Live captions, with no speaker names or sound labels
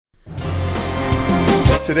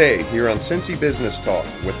Today, here on Cincy Business Talk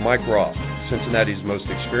with Mike Roth, Cincinnati's most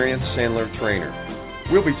experienced Sandler trainer.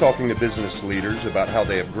 We'll be talking to business leaders about how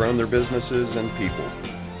they have grown their businesses and people.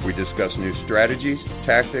 We discuss new strategies,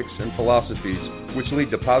 tactics, and philosophies which lead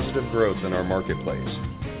to positive growth in our marketplace.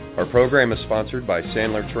 Our program is sponsored by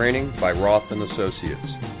Sandler Training by Roth &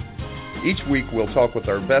 Associates. Each week, we'll talk with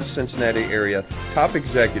our best Cincinnati area top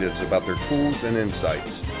executives about their tools and insights.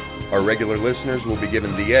 Our regular listeners will be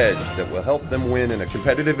given the edge that will help them win in a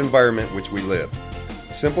competitive environment which we live.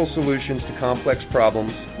 Simple solutions to complex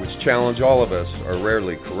problems which challenge all of us are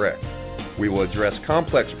rarely correct. We will address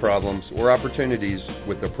complex problems or opportunities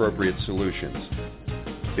with appropriate solutions.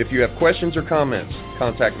 If you have questions or comments,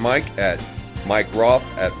 contact Mike at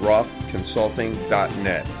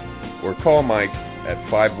mikeroth@rothconsulting.net or call Mike at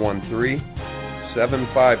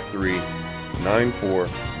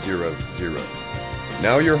 513-753-9400.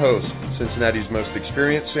 Now your host, Cincinnati's most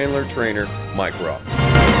experienced Sandler trainer, Mike Roth.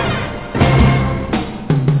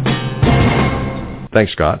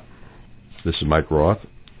 Thanks, Scott. This is Mike Roth.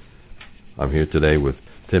 I'm here today with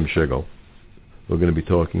Tim Schigel. We're going to be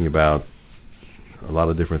talking about a lot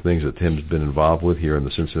of different things that Tim's been involved with here in the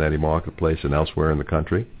Cincinnati marketplace and elsewhere in the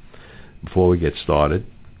country. Before we get started,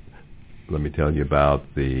 let me tell you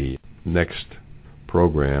about the next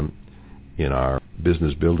program in our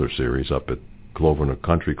Business Builder series up at Clover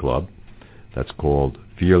Country Club. That's called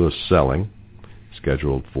Fearless Selling,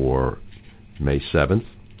 scheduled for May 7th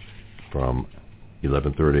from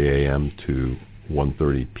 11:30 a.m. to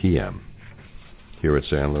 1:30 p.m. Here at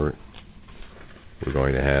Sandler, we're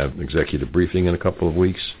going to have an executive briefing in a couple of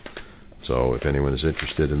weeks. So if anyone is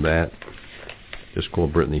interested in that, just call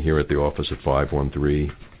Brittany here at the office at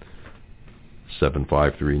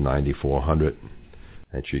 513-753-9400,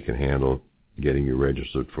 and she can handle getting you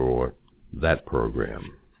registered for that program.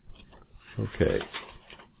 Okay.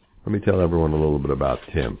 Let me tell everyone a little bit about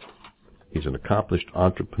Tim. He's an accomplished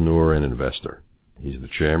entrepreneur and investor. He's the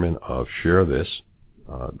chairman of Share This.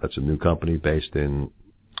 That's a new company based in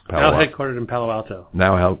Palo Alto. Now headquartered in Palo Alto.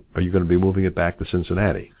 Now, how are you going to be moving it back to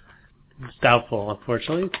Cincinnati? It's doubtful,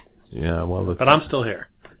 unfortunately. Yeah, well, but I'm still here.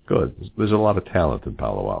 Good. There's a lot of talent in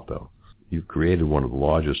Palo Alto. You've created one of the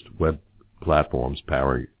largest web platforms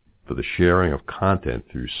powering for the sharing of content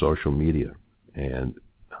through social media. And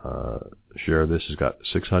Share This has got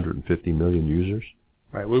 650 million users.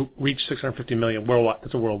 Right. We reached 650 million worldwide.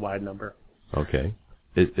 That's a worldwide number. Okay.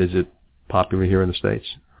 Is it popular here in the States?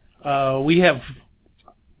 We have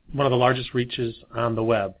one of the largest reaches on the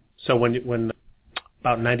web. So when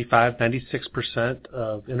about 96%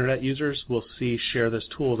 of Internet users will see Share This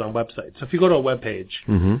tools on websites. So if you go to a web page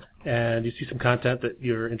and you see some content that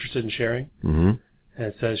you're interested in sharing, and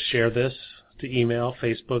it says Share This to email,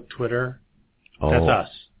 Facebook, Twitter, that's us.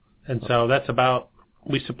 And so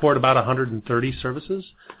we support about 130 services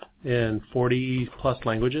in 40-plus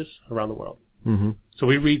languages around the world. So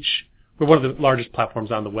we're one of the largest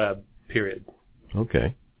platforms on the web, period.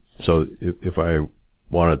 Okay. So if I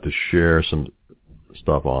wanted to share some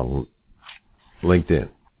stuff on LinkedIn,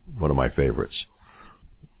 one of my favorites.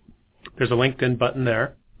 There's a LinkedIn button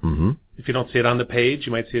there. If you don't see it on the page,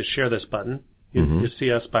 you might see a Share This button. You'll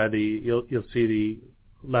see us you'll see the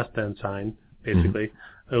less than sign, basically.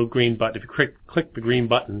 A little green button. If you click the green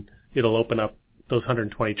button, it'll open up those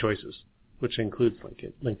 120 choices, which includes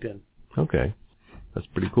LinkedIn. Okay. That's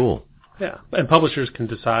pretty cool. Yeah. And publishers can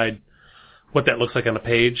decide what that looks like on a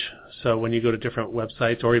page. So when you go to different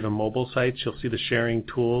websites or even mobile sites, you'll see the sharing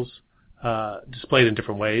tools displayed in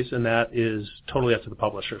different ways, and that is totally up to the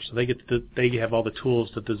publisher. So they have all the tools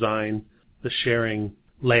to design the sharing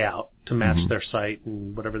layout to match their site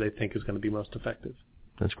and whatever they think is going to be most effective.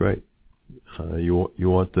 That's great. You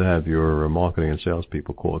want to have your marketing and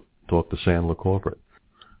salespeople talk to Sandler Corporate.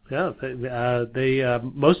 Yeah,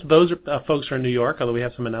 most of those folks are in New York, although we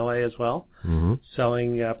have some in L.A. as well,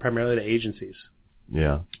 selling primarily to agencies.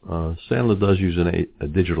 Yeah, Sandler does use a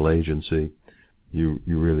digital agency. You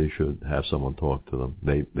really should have someone talk to them.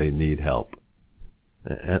 They need help,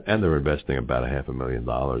 and they're investing about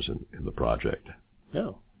 $500,000 in the project.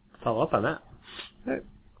 Yeah, follow up on that.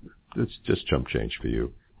 It's just chump change for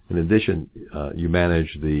you. In addition, you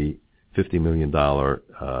manage the $50 million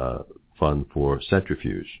fund for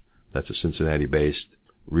Centrifuge. That's a Cincinnati-based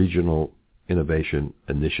regional innovation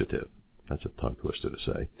initiative. That's a tongue twister to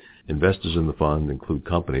say. Investors in the fund include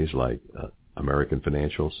companies like American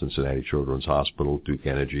Financial, Cincinnati Children's Hospital, Duke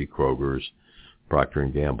Energy, Kroger's, Procter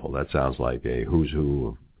 & Gamble. That sounds like a who's who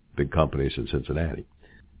of big companies in Cincinnati.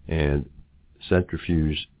 And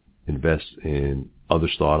Centrifuge invests in other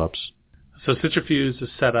startups. So Centrifuge is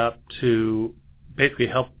set up to basically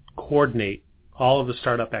help coordinate all of the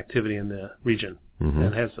startup activity in the region.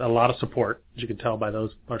 and has a lot of support, as you can tell by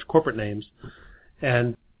those large corporate names.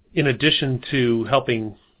 And in addition to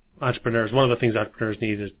helping entrepreneurs, one of the things entrepreneurs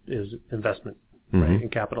need is investment, right, in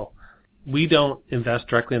capital. We don't invest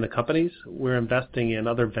directly in the companies. We're investing in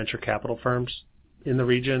other venture capital firms in the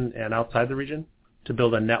region and outside the region to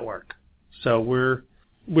build a network. So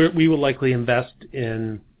we will likely invest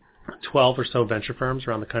in 12 or so venture firms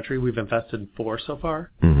around the country. We've invested in 4 so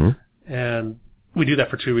far. And we do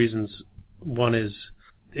that for 2 reasons. One is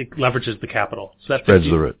it leverages the capital. So that spreads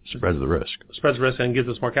the risk. Spreads the risk and gives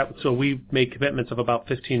us more capital. So we've made commitments of about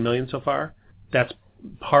 $15 million so far. That's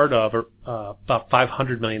part of about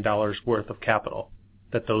 $500 million worth of capital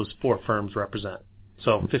that those 4 firms represent.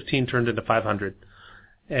 So 15 turned into 500.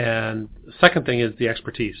 And the second thing is the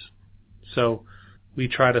expertise. So we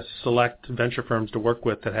try to select venture firms to work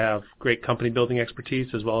with that have great company building expertise,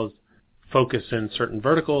 as well as focus in certain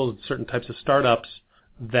verticals, certain types of startups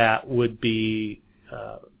that would be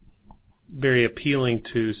very appealing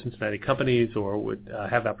to Cincinnati companies, or would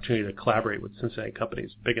have the opportunity to collaborate with Cincinnati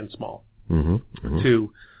companies, big and small,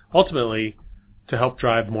 to ultimately to help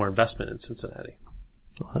drive more investment in Cincinnati.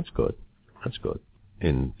 Well, that's good. That's good.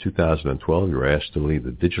 In 2012, you were asked to lead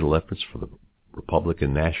the digital efforts for the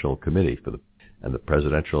Republican National Committee and the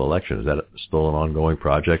presidential election. Is that still an ongoing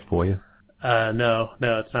project for you? No,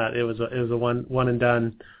 it's not. It was a one and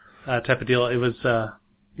done type of deal. It was,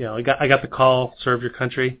 I got the call, serve your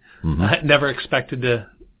country. I never expected to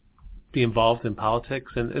be involved in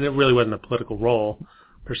politics, and it really wasn't a political role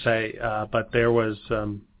per se. But there was,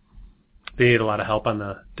 they needed a lot of help on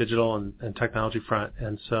the digital and technology front,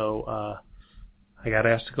 and so I got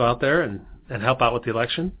asked to go out there and help out with the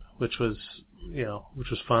election, which was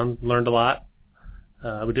fun. Learned a lot.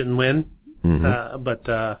 We didn't win, but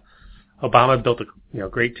Obama built a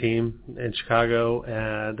great team in Chicago,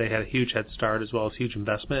 and they had a huge head start as well as huge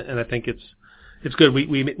investment. And I think it's good.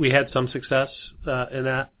 We had some success in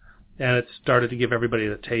that, and it started to give everybody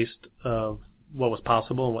a taste of what was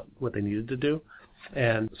possible and what they needed to do.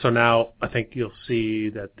 And so now I think you'll see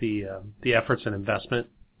that the efforts and investment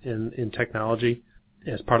in technology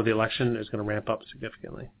as part of the election is going to ramp up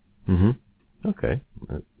significantly. Okay.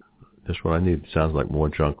 That's what I need. Sounds like more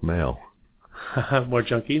junk mail. More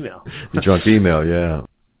junk email. Junk email, yeah.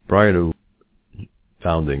 Prior to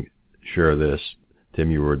founding Share This, Tim,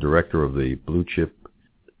 you were a director of the Blue Chip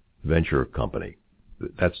Venture Company.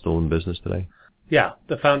 That's still in business today? Yeah.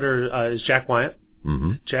 The founder is Jack Wyant.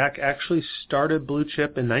 Jack actually started Blue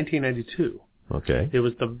Chip in 1992. Okay. It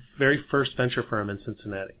was the very first venture firm in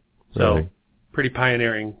Cincinnati. So really? Pretty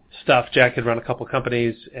pioneering stuff. Jack had run a couple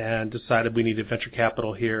companies and decided we needed venture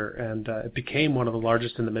capital here, and it became one of the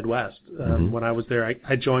largest in the Midwest. When I was there,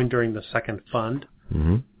 I joined during the second fund.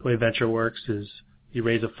 The way venture works is you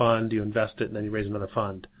raise a fund, you invest it, and then you raise another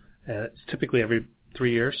fund. And it's typically every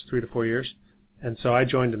 3 to 4 years. And so I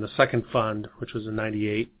joined in the second fund, which was in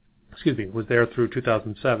 98. Was there through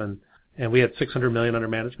 2007, and we had $600 million under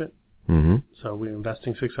management. So we were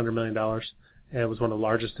investing $600 million. And it was one of the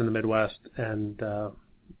largest in the Midwest, and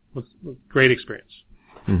was a great experience.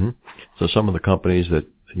 So some of the companies that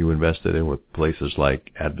you invested in were places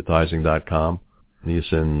like Advertising.com,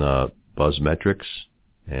 Nielsen Buzzmetrics,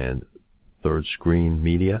 and Third Screen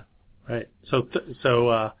Media. Right.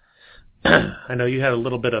 So I know you had a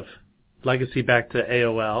little bit of legacy back to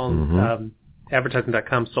AOL.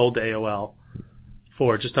 Advertising.com sold to AOL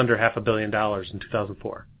for just under $500 million in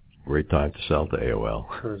 2004. Great time to sell to AOL.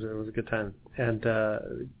 It was a good time. And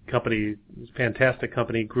company, fantastic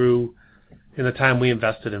company, grew in the time we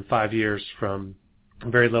invested in 5 years from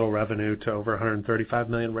very little revenue to over $135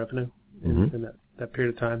 million revenue in that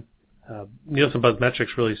period of time. Nielsen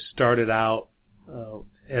Buzzmetrics really started out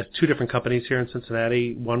as 2 different companies here in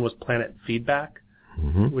Cincinnati. One was Planet Feedback,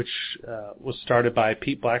 which was started by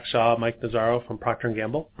Pete Blackshaw, Mike Nazaro from Procter &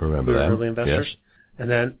 Gamble. Remember that? Early investors. Yes. And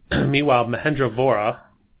then, meanwhile, Mahendra Vora,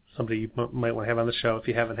 somebody you might want to have on the show if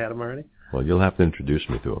you haven't had him already. Well, you'll have to introduce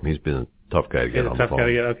me to him. He's been a tough guy to get on the phone.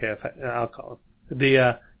 Okay, I'll call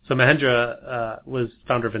him. So Mahendra was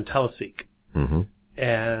founder of IntelliSeek,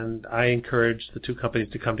 and I encouraged the 2 companies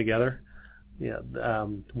to come together.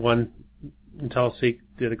 One, IntelliSeek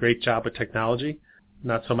did a great job with technology,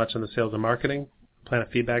 not so much on the sales and marketing. Planet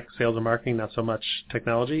Feedback, sales and marketing, not so much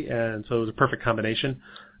technology, and so it was a perfect combination.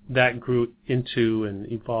 That grew into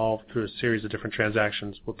and evolved through a series of different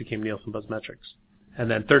transactions, what became Nielsen Buzzmetrics. And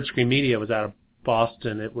then Third Screen Media was out of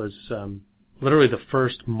Boston. It was literally the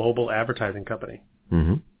first mobile advertising company,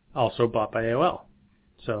 also bought by AOL.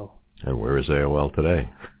 So. And where is AOL today?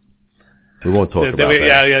 We won't talk about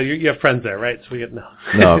that. Yeah, you have friends there, right? So we get No,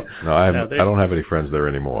 I don't have any friends there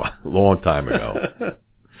anymore. Long time ago.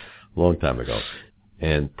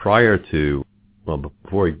 And prior to, well,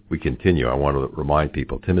 before we continue, I want to remind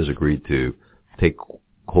people, Tim has agreed to take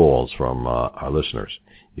calls from our listeners.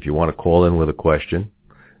 If you want to call in with a question,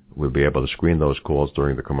 we'll be able to screen those calls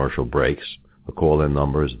during the commercial breaks. The call-in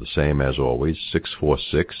number is the same as always,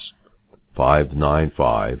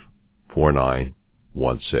 646-595-4916.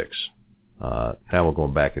 Now we're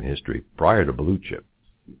going back in history. Prior to Blue Chip,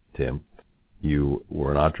 Tim, you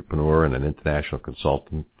were an entrepreneur and an international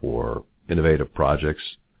consultant for innovative projects.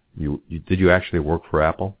 Did you actually work for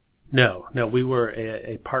Apple? No, we were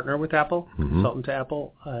a partner with Apple, consultant to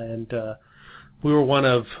Apple, and we were one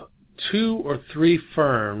of 2 or 3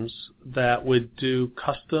 firms that would do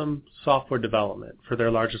custom software development for their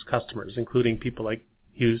largest customers, including people like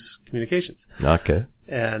Hughes Communications. Okay.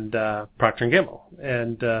 And Procter & Gamble.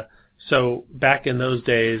 And so back in those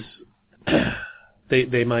days,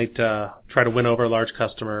 they might try to win over a large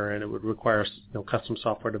customer, and it would require custom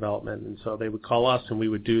software development. And so they would call us, and we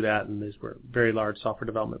would do that, and these were very large software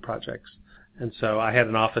development projects. And so I had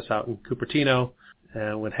an office out in Cupertino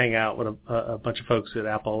and would hang out with a bunch of folks at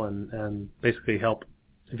Apple and basically help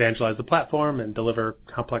evangelize the platform and deliver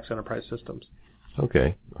complex enterprise systems.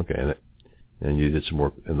 Okay. And you did some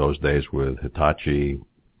work in those days with Hitachi,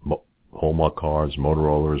 Hallmark Cards,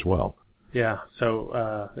 Motorola as well. Yeah,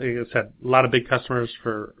 so like I said, a lot of big customers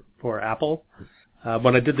for Apple.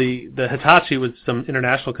 When I did the Hitachi with some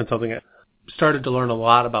international consulting, I started to learn a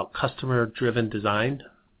lot about customer-driven design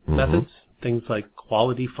methods, things like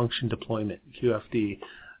quality function deployment, QFD,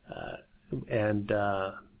 and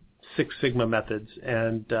Six Sigma methods.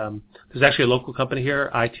 And there's actually a local company here,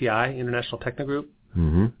 ITI, International Techno Group,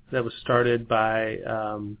 that was started by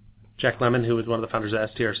Jack Lemmon, who was one of the founders of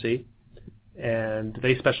STRC. And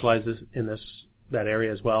they specialize in that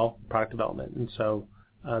area as well, product development. And so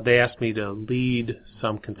they asked me to lead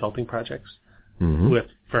some consulting projects with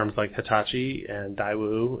firms like Hitachi and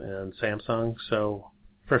Daewoo and Samsung. So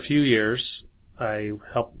for a few years, I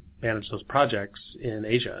helped manage those projects in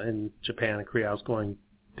Asia, in Japan and Korea. I was going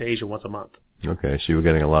to Asia once a month. Okay, so you were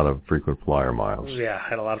getting a lot of frequent flyer miles. Yeah, I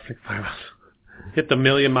had a lot of frequent flyer miles. Hit the 1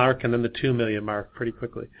 million mark and then the 2 million mark pretty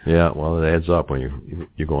quickly. Yeah, well, it adds up when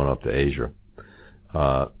you're going up to Asia.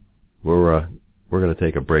 We're going to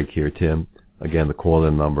take a break here, Tim. Again, the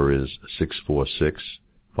call-in number is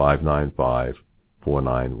 646-595-4916.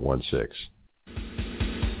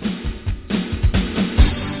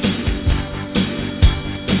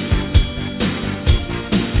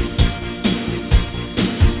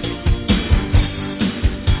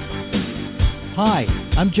 Hi,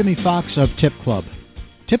 I'm Jimmy Fox of Tip Club.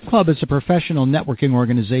 Tip Club is a professional networking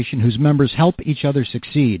organization whose members help each other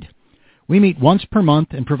succeed. We meet once per month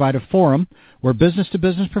and provide a forum where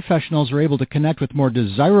business-to-business professionals are able to connect with more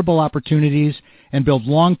desirable opportunities and build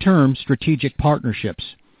long-term strategic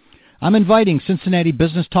partnerships. I'm inviting Cincinnati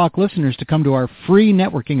Business Talk listeners to come to our free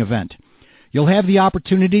networking event. You'll have the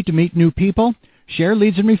opportunity to meet new people, share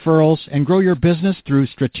leads and referrals, and grow your business through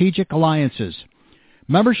strategic alliances.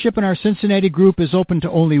 Membership in our Cincinnati group is open to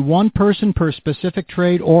only one person per specific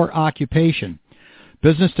trade or occupation.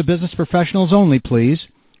 Business-to-business professionals only, please.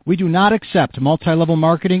 We do not accept multi-level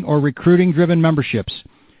marketing or recruiting-driven memberships.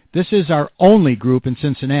 This is our only group in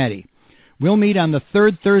Cincinnati. We'll meet on the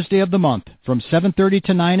third Thursday of the month from 7:30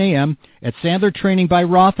 to 9 a.m. at Sandler Training by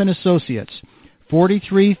Roth & Associates,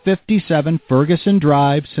 4357 Ferguson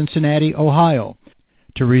Drive, Cincinnati, Ohio.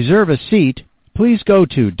 To reserve a seat, please go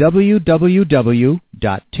to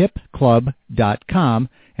www.tipclub.com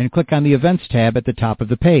and click on the Events tab at the top of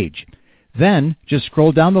the page. Then, just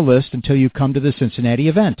scroll down the list until you come to the Cincinnati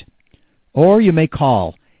event. Or you may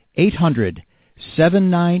call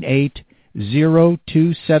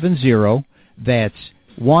 800-798-0270. That's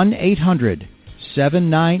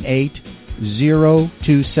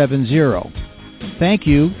 1-800-798-0270. Thank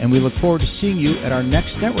you, and we look forward to seeing you at our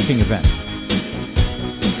next networking event.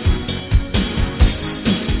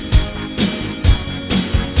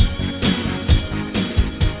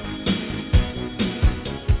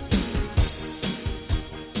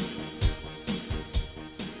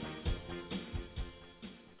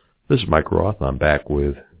 This is Mike Roth. I'm back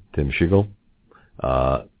with Tim Schigel.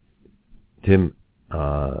 Tim,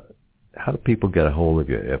 how do people get a hold of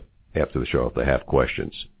you after the show if they have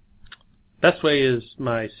questions? Best way is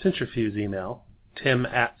my Centrifuse email,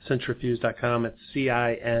 tim@centrifuse.com. It's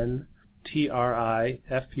CINTRIFUSE,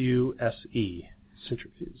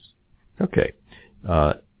 Centrifuse. Okay.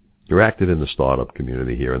 You're active in the startup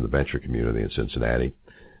community here, in the venture community in Cincinnati.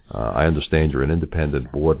 I understand you're an independent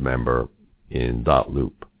board member in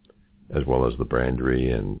 .Loop, as well as the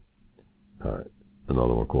Brandery and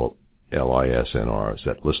another one called LISNR. Is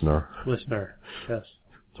that Listener? Listener, yes.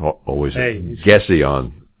 always guessy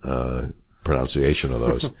on pronunciation of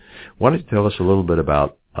those. Why don't you tell us a little bit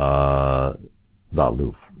about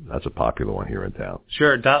 .loop? That's a popular one here in town.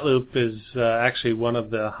 Sure. .loop is actually one of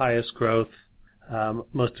the highest growth,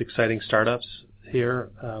 most exciting startups here.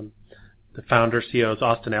 The founder, CEO, is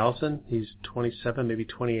Austin Allison. He's 27, maybe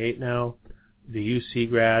 28 now. The UC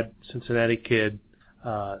grad, Cincinnati kid,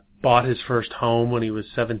 bought his first home when he was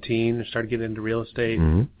 17 and started getting into real estate.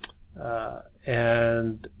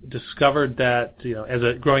 And discovered that,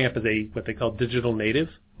 growing up as what they call digital native,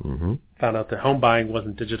 found out that home buying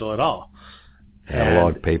wasn't digital at all.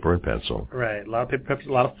 Analog, paper, and pencil. Right. A lot of paper,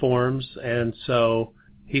 a lot of forms. And so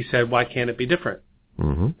he said, why can't it be different?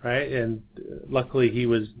 Right. And luckily he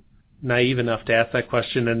was naive enough to ask that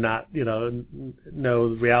question and not, know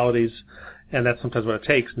the realities. And that's sometimes what it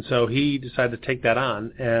takes. And so he decided to take that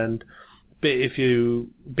on. And basically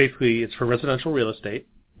it's for residential real estate,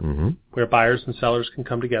 where buyers and sellers can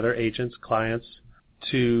come together, agents, clients,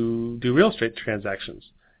 to do real estate transactions.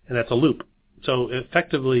 And that's a loop. So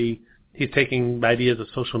effectively, he's taking ideas of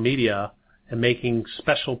social media and making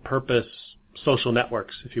special purpose social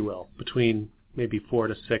networks, if you will, between maybe 4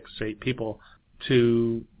 to 6 to 8 people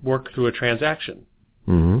to work through a transaction.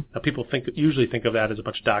 Now, people usually think of that as a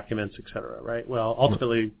bunch of documents, et cetera, right? Well,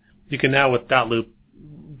 ultimately, you can now with .loop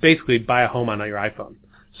basically buy a home on your iPhone.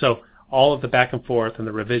 So all of the back and forth and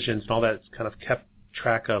the revisions and all that is kind of kept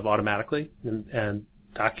track of automatically, and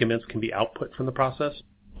documents can be output from the process.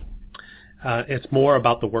 It's more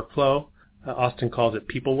about the workflow. Austin calls it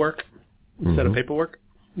people work instead of paperwork,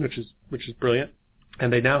 which is brilliant.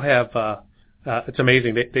 And they now have it's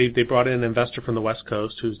amazing. They brought in an investor from the West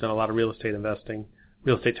Coast who's done a lot of real estate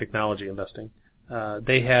technology investing.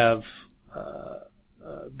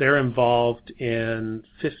 They're involved in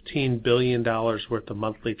 $15 billion worth of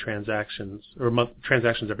monthly transactions,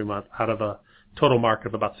 transactions every month, out of a total market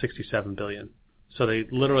of about $67 billion. So they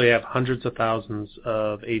literally have hundreds of thousands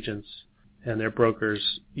of agents and their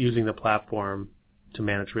brokers using the platform to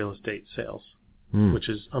manage real estate sales, which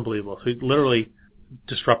is unbelievable. So literally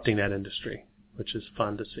disrupting that industry, which is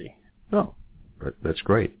fun to see. Oh, that's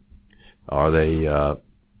great. Are they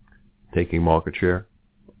taking market share?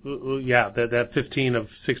 Yeah, that 15 of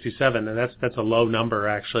 67, and that's a low number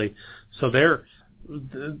actually. So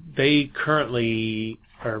they currently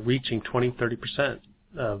are reaching 20-30%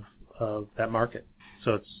 of that market.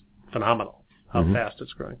 So it's phenomenal how fast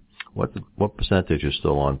it's growing. What percentage is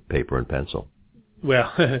still on paper and pencil?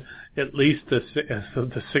 Well, at least the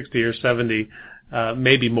 60 or 70,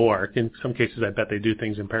 maybe more. In some cases, I bet they do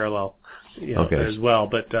things in parallel, as well.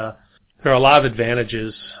 But there are a lot of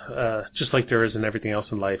advantages, just like there is in everything else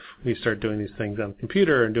in life. You start doing these things on the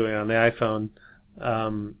computer and doing it on the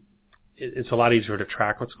iPhone. It's a lot easier to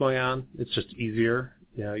track what's going on. It's just easier.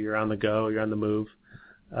 You're on the go. You're on the move.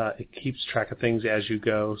 It keeps track of things as you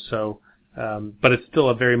go. So. But it's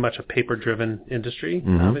still very much a paper-driven industry,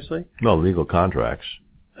 obviously. No, legal contracts.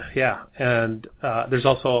 Yeah, and there's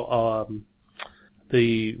also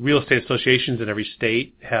the real estate associations in every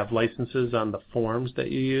state have licenses on the forms that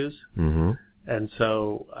you use, and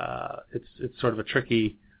so it's sort of a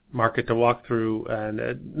tricky market to walk through,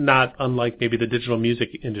 and not unlike maybe the digital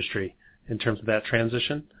music industry in terms of that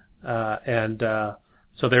transition, and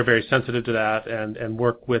so they're very sensitive to that and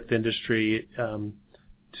work with the industry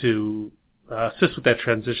to assist with that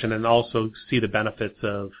transition and also see the benefits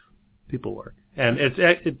of people work. And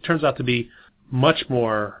it turns out to be much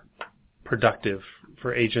more productive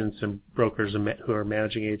for agents and brokers who are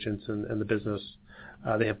managing agents and the business.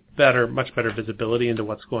 They have much better visibility into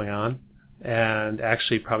what's going on, and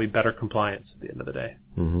actually probably better compliance at the end of the day.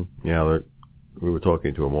 Yeah, we were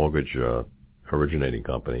talking to a mortgage originating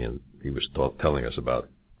company, and he was telling us about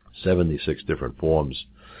 76 different forms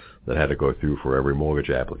that had to go through for every mortgage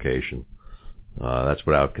application. That's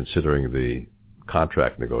without considering the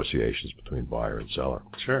contract negotiations between buyer and seller.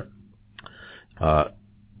 Sure.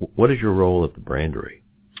 What is your role at the Brandery?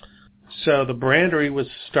 So the Brandery was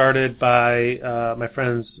started by my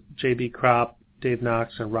friends J.B. Kropp, Dave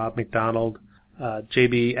Knox, and Rob McDonald.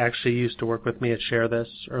 J.B. actually used to work with me at Share This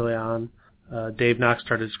early on. Dave Knox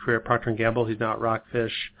started his career at Procter & Gamble. He's now at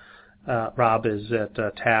Rockfish. Rob is at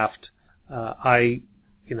Taft. I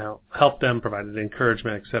helped them, provided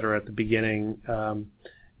encouragement, et cetera, at the beginning.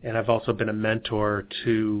 And I've also been a mentor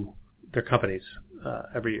to their companies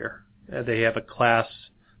every year. They have a class.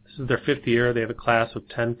 This is their 5th year. They have a class of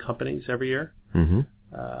 10 companies every year.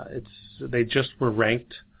 They just were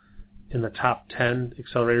ranked in the top 10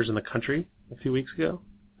 accelerators in the country a few weeks ago,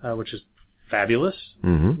 which is fabulous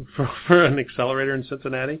for an accelerator in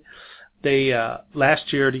Cincinnati. They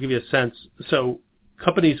last year, to give you a sense, so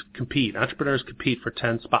companies compete, entrepreneurs compete for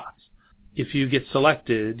 10 spots. If you get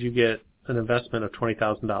selected, you get an investment of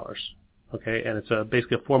 $20,000. Okay, and it's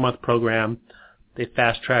basically a 4-month program. They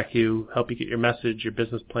fast track you, help you get your message, your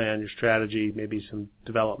business plan, your strategy, maybe some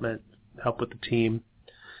development, help with the team,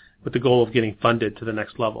 with the goal of getting funded to the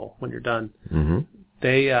next level when you're done. Mm-hmm.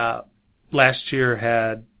 They last year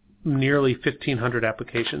had nearly 1,500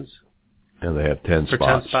 applications. And they had 10 for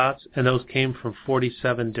spots. 10 spots, and those came from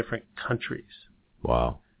 47 different countries.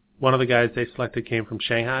 Wow. One of the guys they selected came from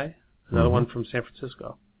Shanghai, another one from San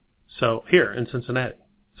Francisco. So here in Cincinnati.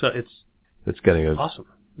 So it's getting awesome.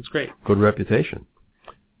 It's great. Good reputation.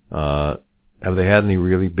 Have they had any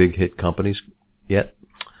really big hit companies yet?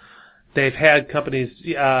 They've had companies,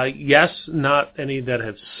 yes, not any that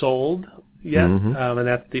have sold yet, and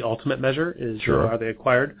that's the ultimate measure is are they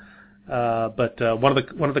acquired. But one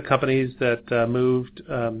of the companies that moved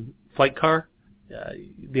Flight Car,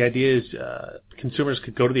 the idea is consumers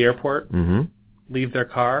could go to the airport, leave their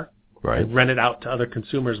car, and rent it out to other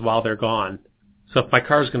consumers while they're gone. So if my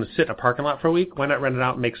car is going to sit in a parking lot for a week, why not rent it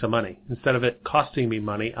out and make some money? Instead of it costing me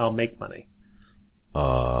money, I'll make money.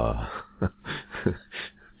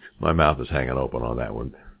 My mouth is hanging open on that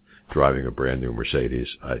one. Driving a brand new Mercedes,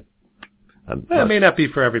 It may not be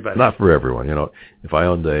for everybody. Not for everyone. If I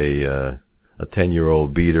owned a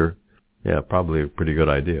 10-year-old beater, yeah, probably a pretty good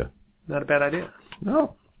idea. Not a bad idea.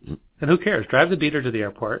 No. And who cares? Drive the beater to the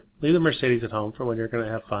airport, leave the Mercedes at home for when you're going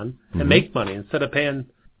to have fun, and make money instead of paying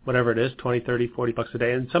whatever it is, $20, $30, $40 a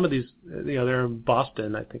day. And some of these, they're in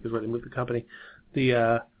Boston, I think is where they moved the company.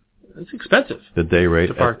 It's expensive. The day rate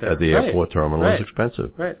to park at the airport terminal is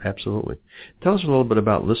expensive. Right. Absolutely. Tell us a little bit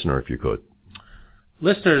about Listener, if you could.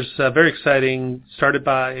 Listeners, very exciting, started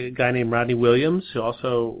by a guy named Rodney Williams, who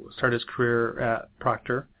also started his career at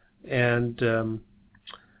Procter. And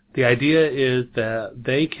the idea is that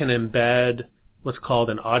they can embed what's called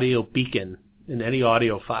an audio beacon in any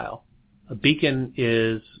audio file. A beacon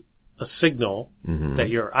is a signal that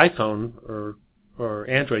your iPhone or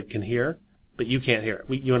Android can hear, but you can't hear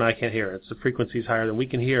it. You and I can't hear it. The frequency is higher than we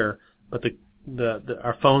can hear, but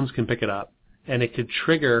our phones can pick it up, and it could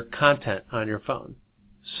trigger content on your phone.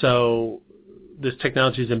 So this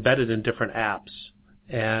technology is embedded in different apps.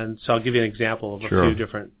 And so I'll give you an example of a few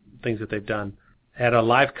different things that they've done. At a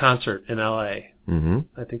live concert in L.A.,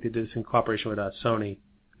 I think they did this in cooperation with Sony,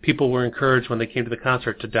 people were encouraged when they came to the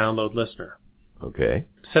concert to download Listener. Okay.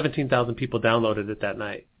 17,000 people downloaded it that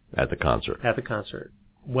night. At the concert. At the concert.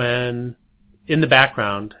 When, in the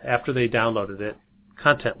background, after they downloaded it,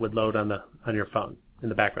 content would load on your phone in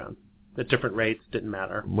the background. At different rates, didn't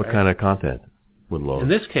matter. What kind of content would load? In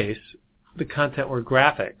this case, the content were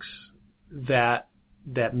graphics that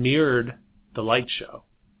mirrored the light show.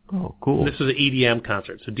 Oh, cool. And this was an EDM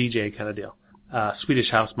concert, so DJ kind of deal. Swedish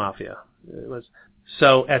House Mafia. It was.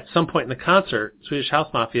 So at some point in the concert, Swedish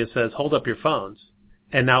House Mafia says, hold up your phones.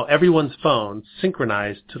 And now everyone's phone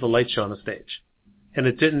synchronized to the light show on the stage. And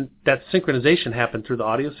that synchronization happened through the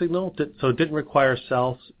audio signal, so it didn't require a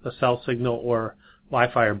cell signal or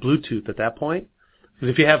Wi-Fi or Bluetooth at that point.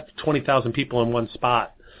 Because if you have 20,000 people in one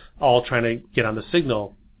spot all trying to get on the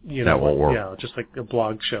signal, that won't work. Just like a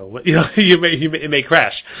blog show, it may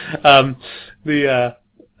crash. In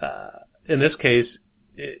this case,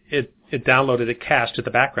 it downloaded, it cached at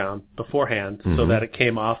the background beforehand so that it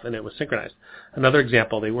came off and it was synchronized. Another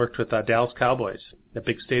example, they worked with Dallas Cowboys, that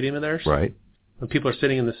big stadium of theirs. Right. When people are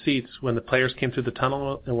sitting in the seats, when the players came through the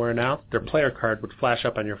tunnel and were announced, their player card would flash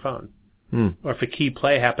up on your phone. Or if a key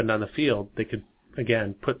play happened on the field, they could,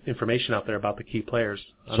 again, put information out there about the key players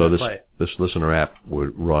on the play. So this Listener app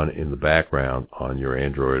would run in the background on your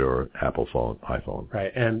Android or Apple phone, iPhone.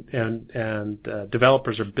 Right, and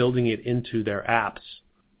developers are building it into their apps.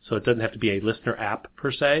 So it doesn't have to be a Listener app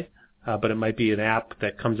per se, but it might be an app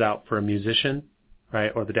that comes out for a musician,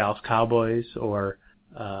 right, or the Dallas Cowboys or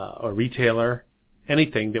a retailer,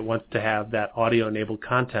 anything that wants to have that audio-enabled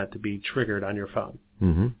content to be triggered on your phone.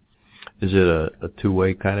 Mm-hmm. Is it a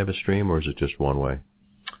two-way kind of a stream, or is it just one way?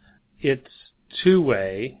 It's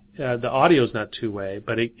two-way. The audio is not two-way,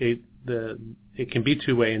 but it can be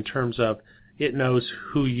two-way in terms of it knows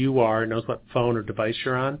who you are, it knows what phone or device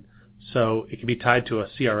you're on. So it can be tied to a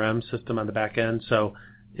CRM system on the back end. So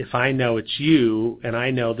if I know it's you, and I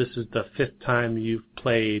know this is the 5th time you've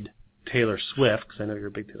played Taylor Swift, because I know you're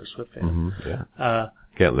a big Taylor Swift fan. Yeah.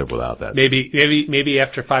 Can't live without that. Maybe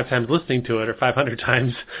after 5 times listening to it, or 500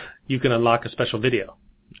 times, you can unlock a special video.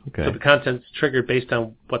 Okay. So the content's triggered based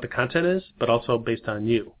on what the content is, but also based on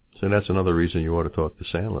you. So that's another reason you ought to talk to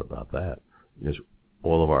Sandler about that. Is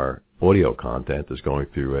all of our audio content is going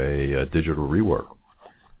through a digital rework.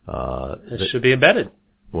 It should be embedded.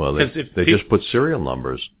 Well, they just put serial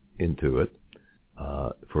numbers into it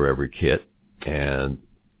for every kit, and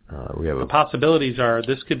we have the possibilities are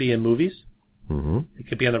this could be in movies. Mm-hmm. It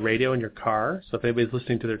could be on the radio in your car, so if anybody's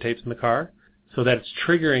listening to their tapes in the car, so that it's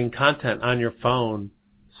triggering content on your phone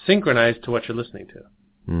synchronized to what you're listening to.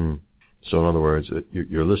 Mm. So in other words,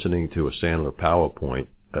 you're listening to a Sandler PowerPoint,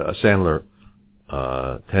 a Sandler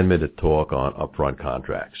 10-minute talk on upfront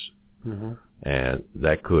contracts, mm-hmm. and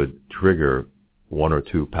that could trigger one or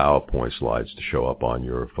two PowerPoint slides to show up on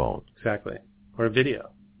your phone. Exactly. Or a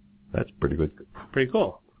video. That's pretty good. Pretty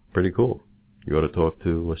cool. Pretty cool. You ought to talk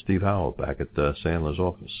to Steve Howell back at Sandler's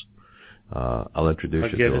office. I'll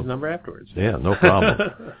introduce you to him. I'll get his number afterwards. Yeah, no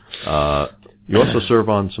problem. You also serve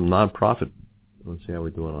on some nonprofit. Let's see how we're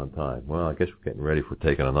doing on time. Well, I guess we're getting ready for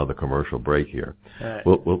taking another commercial break here. All right.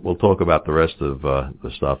 We'll talk about the rest of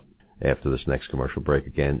the stuff after this next commercial break.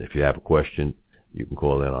 Again, if you have a question, you can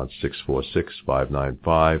call in on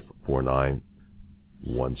 646-595-4916.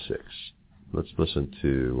 Let's listen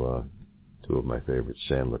to two of my favorite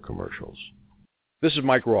Sandler commercials. This is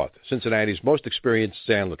Mike Roth, Cincinnati's most experienced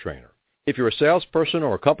Sandler trainer. If you're a salesperson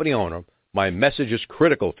or a company owner, my message is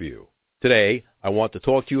critical for you. Today, I want to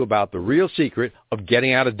talk to you about the real secret of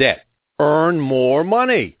getting out of debt. Earn more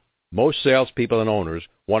money. Most salespeople and owners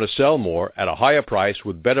want to sell more at a higher price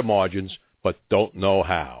with better margins, but don't know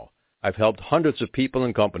how. I've helped hundreds of people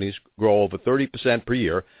and companies grow over 30% per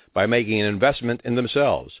year by making an investment in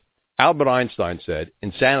themselves. Albert Einstein said,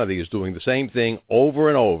 insanity is doing the same thing over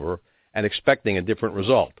and over and expecting a different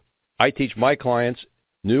result. I teach my clients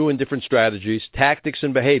new and different strategies, tactics,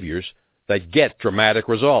 and behaviors that get dramatic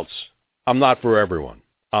results. I'm not for everyone.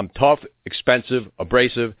 I'm tough, expensive,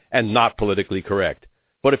 abrasive, and not politically correct.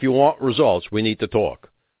 But if you want results, we need to talk.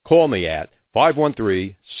 Call me at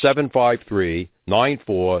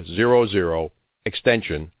 513-753-9400,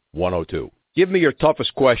 extension 102. Give me your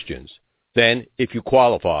toughest questions. Then, if you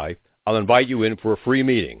qualify, I'll invite you in for a free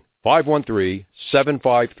meeting.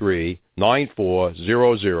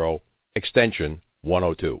 513-753-9400, extension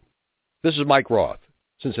 102. This is Mike Roth,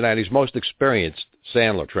 Cincinnati's most experienced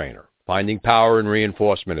Sandler trainer. Finding power in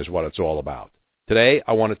reinforcement is what it's all about. Today,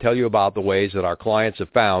 I want to tell you about the ways that our clients have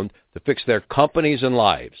found to fix their companies and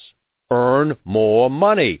lives. Earn more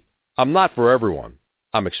money. I'm not for everyone.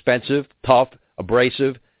 I'm expensive, tough,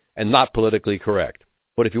 abrasive, and not politically correct.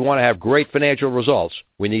 But if you want to have great financial results,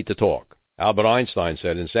 we need to talk. Albert Einstein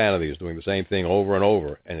said insanity is doing the same thing over and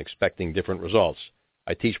over and expecting different results.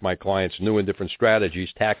 I teach my clients new and different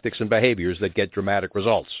strategies, tactics, and behaviors that get dramatic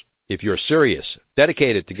results. If you're serious,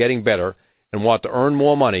 dedicated to getting better, and want to earn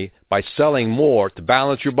more money by selling more to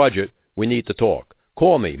balance your budget, we need to talk.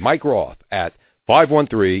 Call me, Mike Roth, at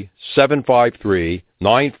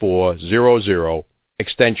 513-753-9400,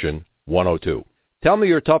 extension 102. Tell me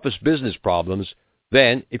your toughest business problems.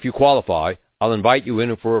 Then, if you qualify, I'll invite you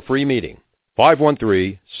in for a free meeting.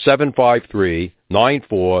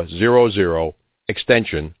 513-753-9400,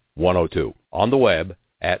 extension 102. On the web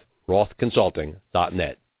at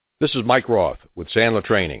rothconsulting.net. This is Mike Roth with Sandler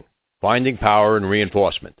Training. Finding power in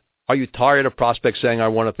reinforcement. Are you tired of prospects saying, I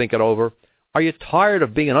want to think it over? Are you tired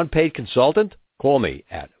of being an unpaid consultant? Call me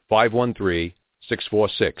at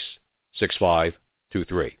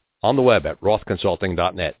 513-646-6523. On the web at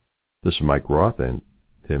rothconsulting.net. This is Mike Roth and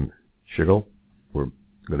Tim Schigel. We're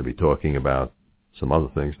going to be talking about some other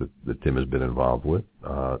things that Tim has been involved with.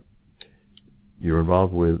 You're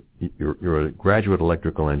involved with, you're a graduate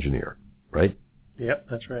electrical engineer, right? Yep,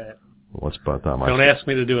 that's right. Once upon a time. Don't ask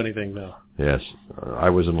me to do anything, though. Yes. I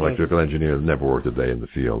was an electrical engineer that never worked a day in the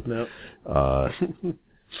field. No.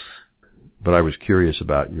 But I was curious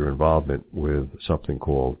about your involvement with something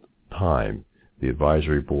called TIME, the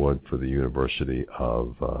advisory board for the University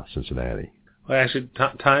of Cincinnati. Well, actually,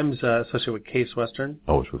 TIME's associated with Case Western.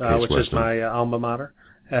 Oh, it's with Case which Western. Is my alma mater.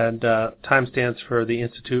 And TIME stands for the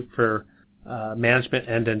Institute for Management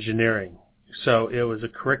and Engineering. So it was a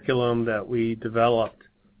curriculum that we developed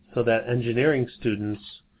so that engineering students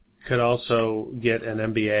could also get an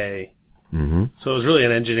MBA. Mm-hmm. So it was really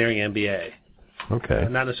an engineering MBA. Okay.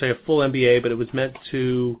 Not necessarily a full MBA, but it was meant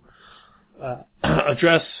to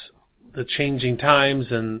address the changing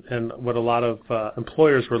times and what a lot of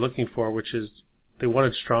employers were looking for, which is they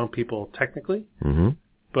wanted strong people technically, mm-hmm.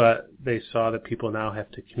 but they saw that people now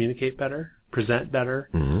have to communicate better, present better,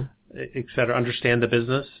 mm-hmm. et cetera, understand the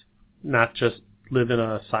business, not just live in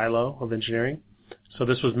a silo of engineering. So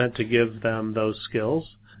this was meant to give them those skills,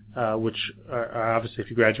 which are obviously, if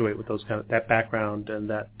you graduate with those that background and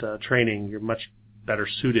that training, you're much better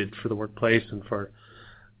suited for the workplace and for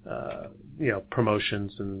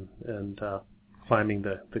promotions and climbing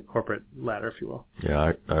the corporate ladder, if you will.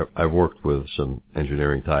 Yeah, I've worked with some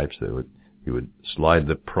engineering types that you would slide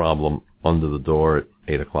the problem under the door at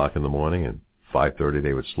 8 o'clock in the morning, and 5:30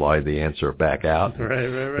 they would slide the answer back out.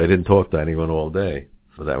 Right. They didn't talk to anyone all day,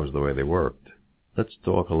 so that was the way they worked. Let's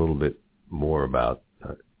talk a little bit more about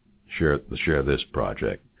the Share This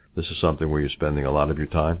project. This is something where you're spending a lot of your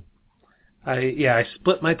time? I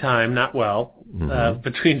split my time, not well,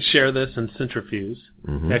 between Share This and Centrifuge.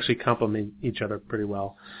 They actually complement each other pretty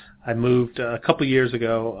well. I moved a couple years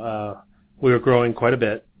ago. We were growing quite a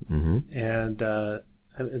bit, and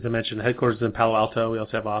as I mentioned, headquarters is in Palo Alto. We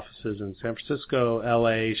also have offices in San Francisco,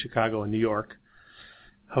 L.A., Chicago, and New York.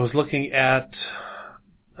 I was looking at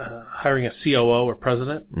hiring a COO or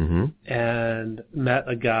president, and met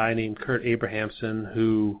a guy named Kurt Abrahamson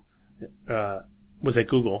who was at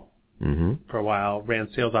Google for a while, ran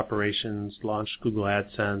sales operations, launched Google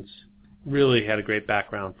AdSense, really had a great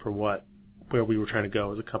background for where we were trying to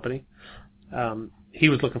go as a company. He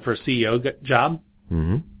was looking for a CEO job.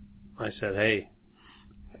 I said, hey,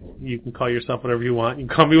 you can call yourself whatever you want. You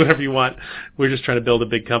can call me whatever you want. We're just trying to build a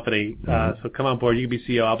big company. So come on board. You can be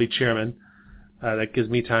CEO. I'll be chairman. That gives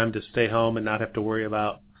me time to stay home and not have to worry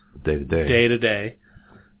about day to day.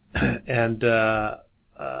 And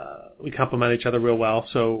we complement each other real well.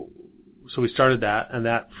 So we started that, and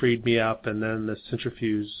that freed me up. And then the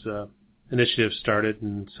Centrifuge initiative started,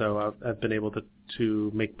 and so I've been able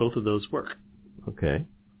to make both of those work. Okay.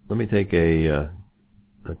 Let me take a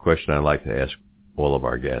question I'd like to ask all of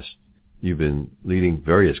our guests. You've been leading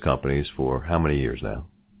various companies for how many years now?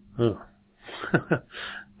 Oh.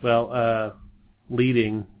 Well,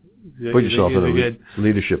 leading. Put yourself in a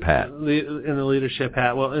leadership hat. In the leadership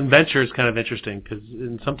hat. Well, in venture is kind of interesting because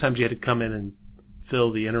sometimes you had to come in and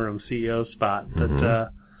fill the interim CEO spot.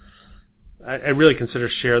 But I really consider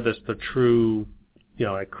Share This the true,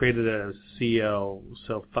 I created it as CEO,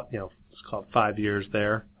 so, it's called 5 years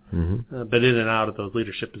there. But in and out of those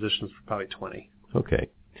leadership positions for probably 20. Okay.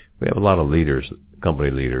 We have a lot of leaders,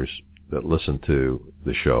 company leaders, that listen to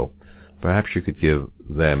the show. Perhaps you could give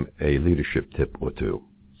them a leadership tip or two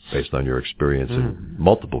based on your experience in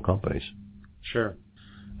multiple companies. Sure.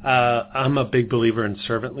 I'm a big believer in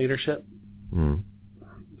servant leadership.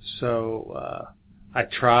 So I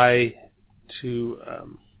try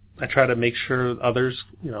to make sure others,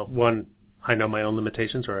 one, I know my own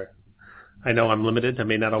limitations, or I know I'm limited. I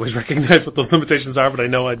may not always recognize what those limitations are, but I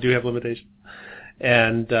know I do have limitations.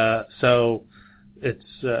 And so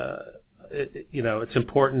it's it's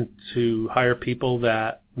important to hire people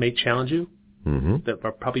that may challenge you, that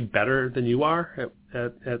are probably better than you are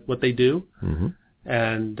at what they do,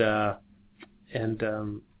 and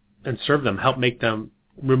serve them, help make them,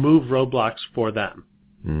 remove roadblocks for them,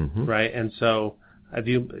 right? And so I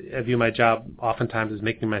view my job oftentimes as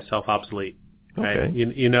making myself obsolete. Right?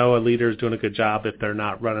 Okay. A leader is doing a good job if they're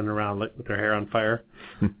not running around with their hair on fire,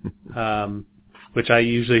 which I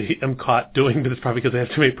usually am caught doing, but it's probably because I have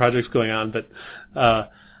too many projects going on.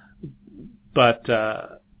 But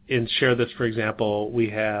in Share This, for example, we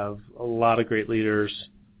have a lot of great leaders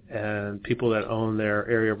and people that own their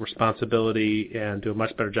area of responsibility and do a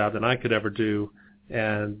much better job than I could ever do,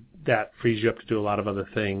 and that frees you up to do a lot of other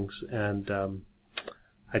things. And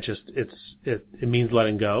it means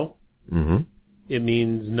letting go. It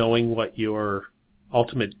means knowing what your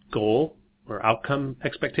ultimate goal or outcome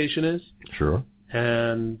expectation is. Sure.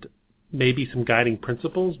 And maybe some guiding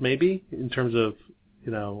principles, maybe, in terms of,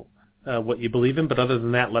 what you believe in. But other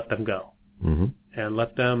than that, let them go. And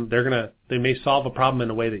let them, they may solve a problem in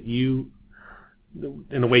a way that you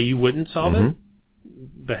wouldn't solve it.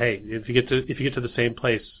 But hey, if you get to the same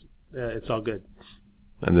place, it's all good.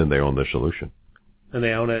 And then they own the solution. And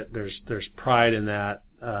they own it. There's pride in that.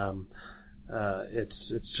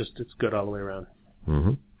 It's good all the way around.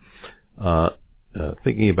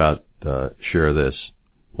 Thinking about Share This,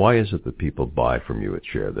 why is it that people buy from you at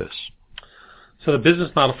Share This? So the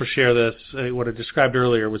business model for Share This, what I described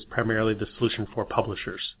earlier, was primarily the solution for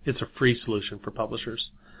publishers. It's a free solution for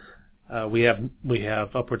publishers. We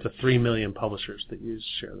have upwards of 3 million publishers that use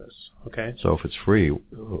Share This. Okay. So if it's free,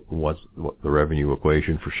 what's the revenue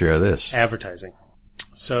equation for Share This? Advertising.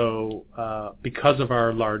 So because of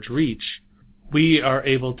our large reach, we are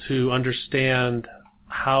able to understand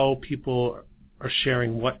how people are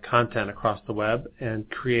sharing what content across the web and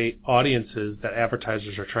create audiences that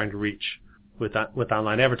advertisers are trying to reach with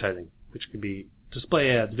online advertising, which could be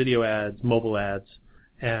display ads, video ads, mobile ads.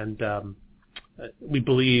 And we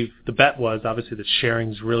believe the bet was obviously that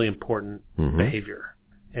sharing is really important behavior.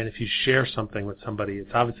 And if you share something with somebody,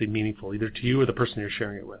 it's obviously meaningful, either to you or the person you're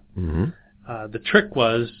sharing it with. The trick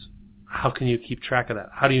was, how can you keep track of that?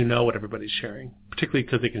 How do you know what everybody's sharing? particularly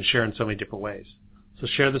because they can share in so many different ways. So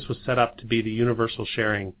Share This was set up to be the universal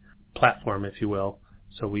sharing platform, if you will.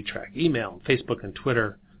 So we track email, Facebook, and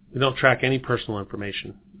Twitter. We don't track any personal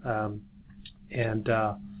information. And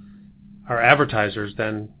our advertisers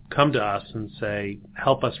then come to us and say,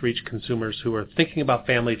 help us reach consumers who are thinking about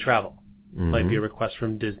family travel. Might be a request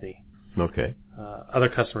from Disney. Okay. Other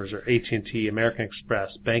customers are AT&T, American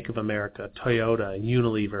Express, Bank of America, Toyota,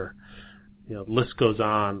 Unilever. The list goes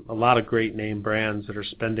on. A lot of great name brands that are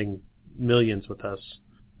spending millions with us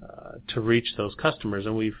to reach those customers.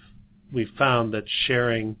 And we've found that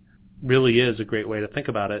sharing really is a great way to think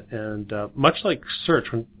about it. And much like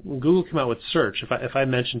search, when Google came out with search, if I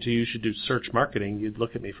mentioned to you should do search marketing, you'd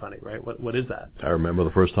look at me funny, right? What is that? I remember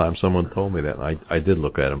the first time someone told me that. I did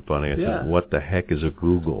look at him funny. I said, what the heck is a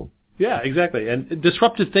Google? Yeah, exactly. And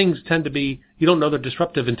disruptive things tend to be, you don't know they're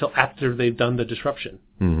disruptive until after they've done the disruption,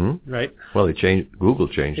 right? Well, Google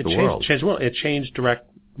changed the world. It changed direct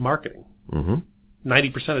marketing.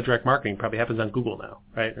 90% of direct marketing probably happens on Google now,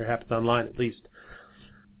 right? Or happens online at least.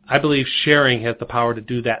 I believe sharing has the power to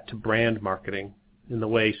do that to brand marketing in the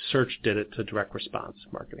way search did it to direct response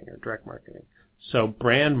marketing or direct marketing. So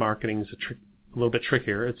brand marketing is a little bit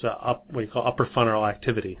trickier. It's what you call upper funnel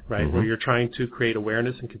activity, right? Where you're trying to create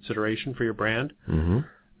awareness and consideration for your brand.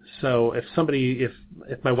 So if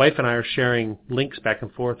my wife and I are sharing links back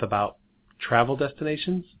and forth about travel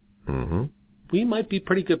destinations, we might be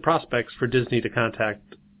pretty good prospects for Disney to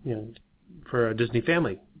contact, for a Disney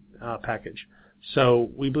family package. So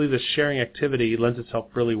we believe this sharing activity lends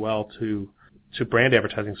itself really well to brand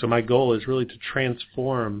advertising. So my goal is really to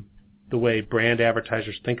transform the way brand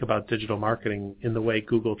advertisers think about digital marketing in the way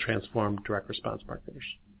Google transformed direct response marketers.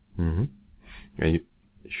 And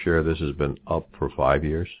Share This has been up for 5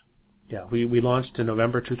 years? Yeah, we launched in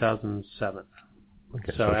November 2007.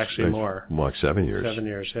 Okay, so actually more like 7 years. 7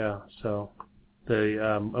 years, yeah. So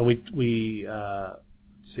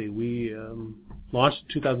we launched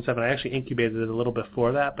in 2007. I actually incubated it a little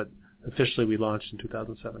before that, but officially we launched in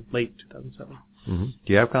 2007, late 2007. Do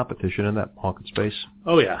you have competition in that market space?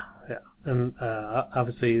 Oh, yeah. And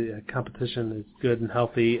obviously competition is good and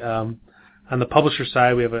healthy. On the publisher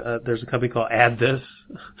side, we have there's a company called Add This.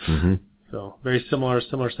 So very similar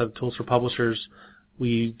set of tools for publishers.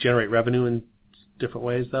 We generate revenue in different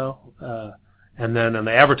ways, though. And then on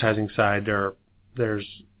the advertising side, there's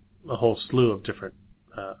a whole slew of different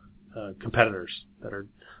competitors that are,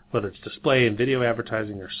 whether it's display and video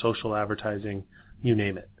advertising or social advertising, you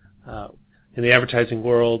name it. In the advertising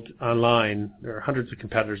world online, there are hundreds of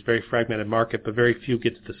competitors, very fragmented market, but very few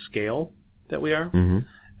get to the scale that we are.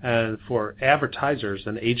 And for advertisers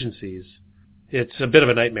and agencies, it's a bit of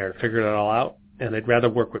a nightmare to figure it all out, and they'd rather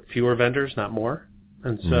work with fewer vendors, not more.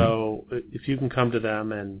 And so if you can come to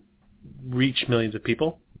them and reach millions of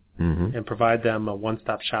people and provide them a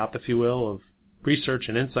one-stop shop, if you will, of research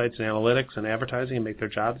and insights and analytics and advertising and make their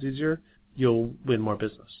jobs easier, you'll win more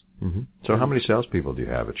business. So how many salespeople do you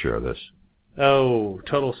have at Share This?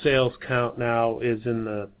 Total sales count now is in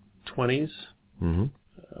the 20s.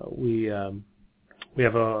 We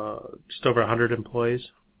have just over 100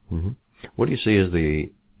 employees. What do you see as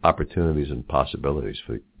the opportunities and possibilities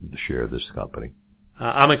for the Share This company?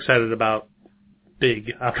 I'm excited about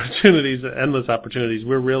big opportunities, endless opportunities.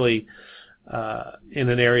 We're really in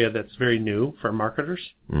an area that's very new for marketers.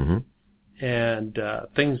 And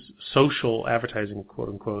social advertising, quote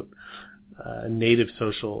unquote, native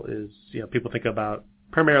social is, people think about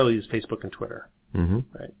primarily is Facebook and Twitter,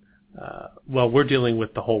 right? Well, we're dealing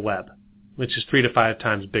with the whole web, which is 3 to 5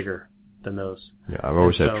 times bigger than those. Yeah, I've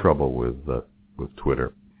always had trouble with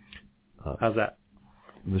Twitter. How's that?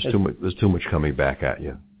 There's too much coming back at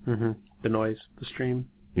you. The noise, the stream.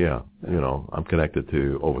 Yeah, I'm connected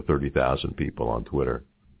to over 30,000 people on Twitter.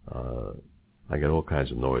 I get all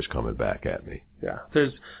kinds of noise coming back at me. Yeah,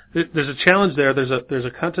 there's a challenge there. There's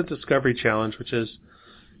a content discovery challenge, which is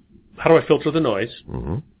how do I filter the noise?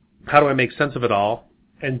 How do I make sense of it all,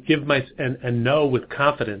 and and know with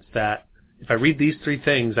confidence that if I read these 3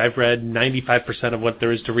 things, I've read 95% of what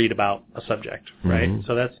there is to read about a subject, right?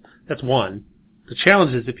 So that's one. The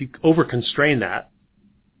challenge is if you over-constrain that,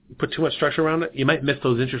 you put too much structure around it, you might miss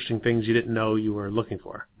those interesting things you didn't know you were looking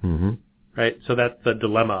for, right? So that's the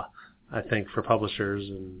dilemma, I think, for publishers.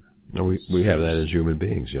 And we have that as human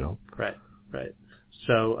beings, Right.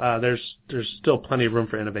 So there's still plenty of room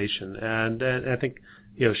for innovation, and I think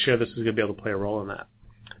Share This is going to be able to play a role in that.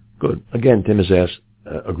 Good. Again, Tim has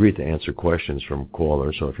agreed to answer questions from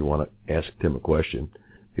callers. So if you want to ask Tim a question,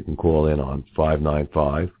 you can call in on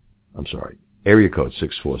area code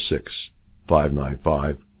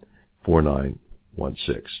 646-595-4916.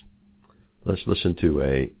 Let's listen to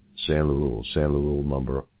a Sandler Rule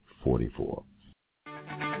number 44.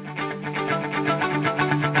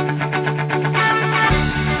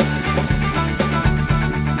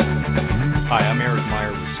 Hi, I'm Eric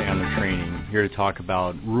Meyer with Sandler Training, here to talk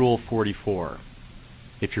about Rule 44.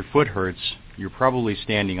 If your foot hurts, you're probably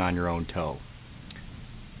standing on your own toe.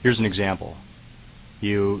 Here's an example.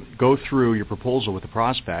 You go through your proposal with the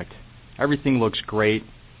prospect. Everything looks great.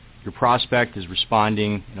 Your prospect is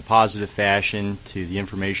responding in a positive fashion to the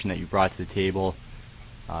information that you brought to the table.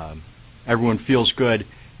 Everyone feels good.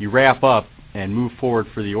 You wrap up and move forward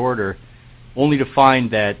for the order, only to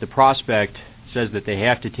find that the prospect says that they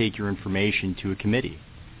have to take your information to a committee.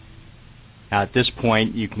 Now, at this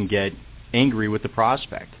point, you can get angry with the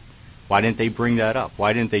prospect. Why didn't they bring that up?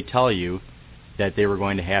 Why didn't they tell you that they were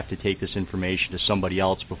going to have to take this information to somebody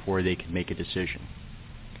else before they could make a decision?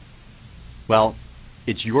 Well,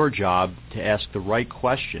 it's your job to ask the right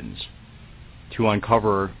questions to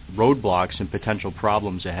uncover roadblocks and potential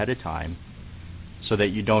problems ahead of time so that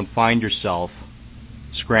you don't find yourself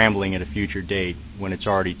scrambling at a future date when it's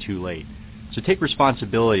already too late. So take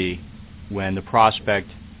responsibility when the prospect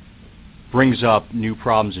brings up new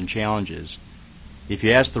problems and challenges. If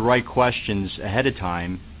you ask the right questions ahead of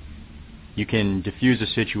time, you can diffuse the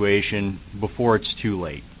situation before it's too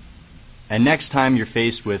late. And next time you're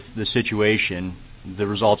faced with the situation, the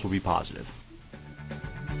results will be positive.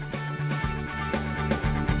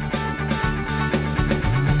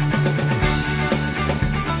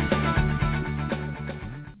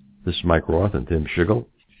 This is Mike Roth and Tim Schigel.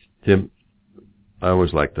 Tim, I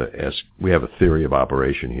always like to ask, we have a theory of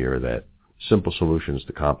operation here that simple solutions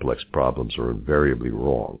to complex problems are invariably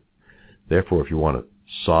wrong. Therefore, if you want to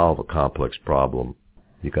solve a complex problem,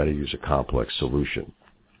 you've got to use a complex solution.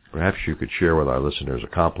 Perhaps you could share with our listeners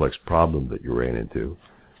a complex problem that you ran into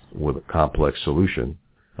with a complex solution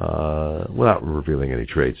without revealing any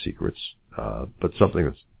trade secrets, but something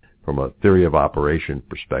that's, from a theory of operation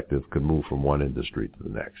perspective, could move from one industry to the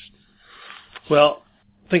next. Well,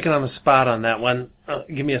 thinking on the spot on that one,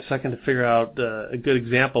 give me a second to figure out a good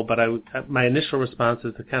example, but my initial response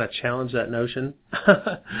is to kind of challenge that notion.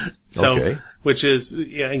 Okay. Which is,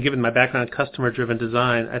 and given my background in customer-driven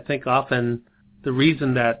design, I think often the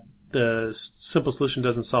reason that the simple solution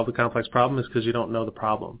doesn't solve the complex problem is because you don't know the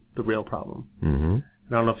problem, the real problem. Mm-hmm. And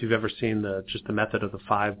I don't know if you've ever seen just the method of the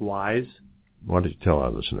 5 whys. Why don't you tell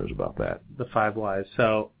our listeners about that? The 5 whys.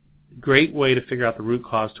 So, great way to figure out the root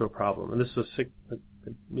cause to a problem, and this is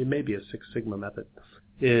it may be a Six Sigma method,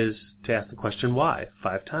 is to ask the question why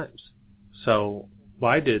 5 times. So,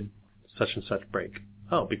 why did such and such break?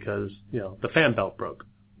 Oh, because, the fan belt broke.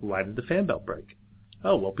 Why did the fan belt break?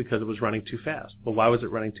 Oh, well, because it was running too fast. Well, why was it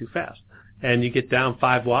running too fast? And you get down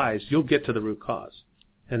 5 whys, you'll get to the root cause.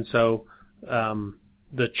 And so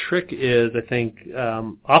the trick is, I think,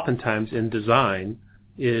 oftentimes in design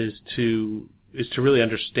is to really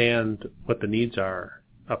understand what the needs are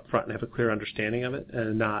up front and have a clear understanding of it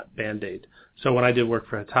and not Band-Aid. So when I did work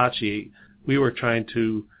for Hitachi, we were trying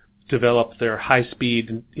to develop their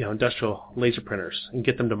high-speed industrial laser printers and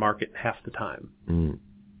get them to market in half the time.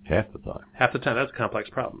 Half the time. Half the time. That's a complex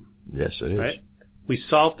problem. Yes, it is. Right? We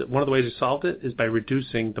solved it. One of the ways we solved it is by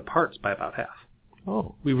reducing the parts by about half.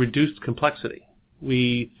 Oh. We reduced complexity.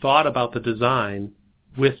 We thought about the design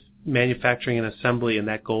with manufacturing and assembly and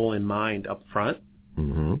that goal in mind up front.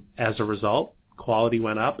 Mm-hmm. As a result, quality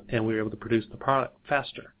went up and we were able to produce the product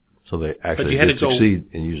faster. So they actually did succeed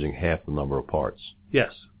in using half the number of parts.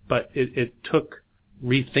 Yes, but it took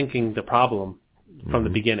rethinking the problem from the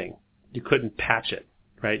beginning. You couldn't patch it.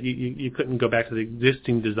 Right, you couldn't go back to the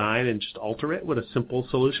existing design and just alter it with a simple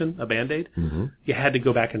solution, a Band-Aid. Mm-hmm. You had to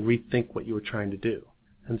go back and rethink what you were trying to do.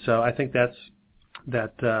 And so I think that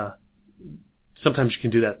sometimes you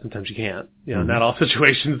can do that, sometimes you can't. Not all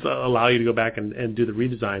situations allow you to go back and do the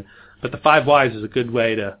redesign. But the 5 whys is a good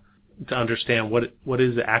way to understand what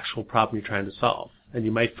is the actual problem you're trying to solve. And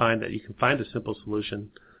you might find that you can find a simple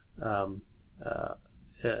solution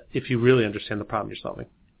if you really understand the problem you're solving.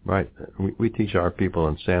 Right. We teach our people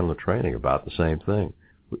in Sandler Training about the same thing.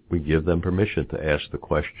 We give them permission to ask the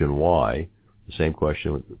question why, the same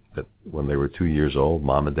question that when they were 2 years old,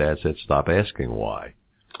 Mom and Dad said, stop asking why.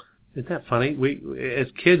 Isn't that funny? As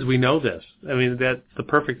kids, we know this. I mean, that's the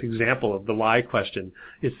perfect example of the why question.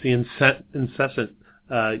 It's the incessant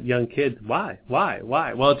young kid. Why?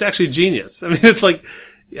 Well, it's actually genius. I mean, it's like,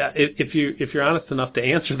 if you're honest enough to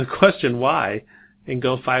answer the question why and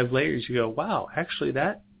go 5 layers, you go, wow, actually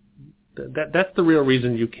that's the real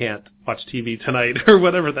reason you can't watch TV tonight, or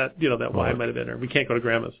whatever that why might have been, or we can't go to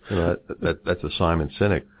Grandma's. That's a Simon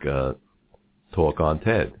Sinek talk on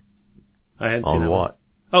TED. I hadn't on seen that what?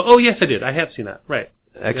 Oh yes, I did. I have seen that. Right.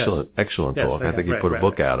 Excellent talk. I think he put a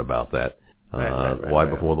book out about that. Why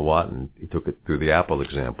Before the What, and he took it through the Apple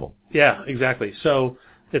example. Yeah, exactly. So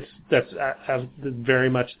that's very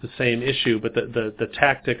much the same issue, but the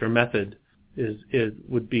tactic or method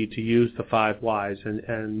would be to use the 5 whys,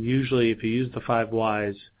 and usually if you use the 5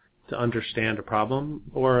 whys to understand a problem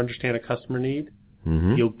or understand a customer need,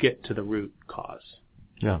 you'll get to the root cause.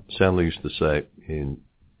 Yeah, Sandler used to say in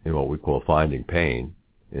what we call finding pain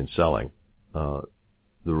in selling, the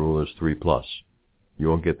rule is 3+. You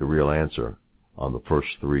won't get the real answer on the first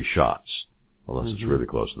 3 shots unless it's really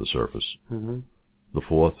close to the surface. The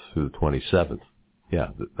 4th through the 27th,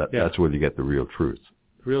 that's where you get the real truth.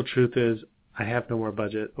 The real truth is I have no more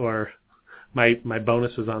budget, or my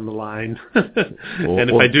bonus is on the line, and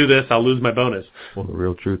if I do this, I'll lose my bonus. Well, the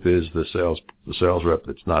real truth is the sales rep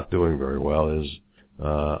that's not doing very well is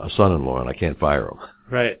a son-in-law, and I can't fire him.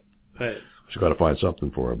 Right. Just got to find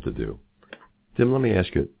something for him to do. Tim, let me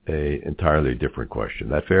ask you an entirely different question.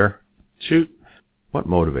 That fair? Shoot. What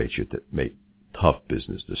motivates you to make tough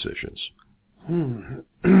business decisions?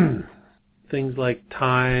 Things like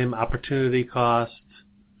time, opportunity costs,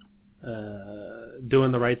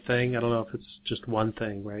 doing the right thing. I don't know if it's just one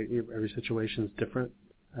thing, right? Every situation is different.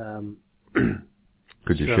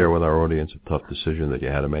 Could you share with our audience a tough decision that you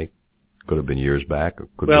had to make? Could have been years back, or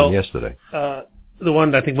could have been yesterday. The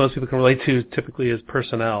one I think most people can relate to typically is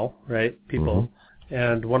personnel, right? People.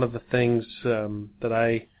 And one of the things that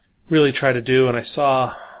I really try to do, and I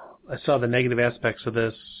saw the negative aspects of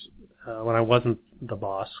this when I wasn't the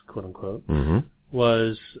boss, quote unquote,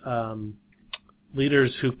 was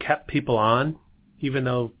leaders who kept people on even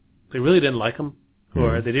though they really didn't like them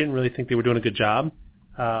or they didn't really think they were doing a good job,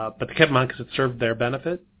 but they kept them on because it served their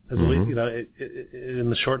benefit as a lead, in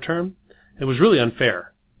the short term. It was really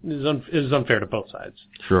unfair. It was unfair to both sides.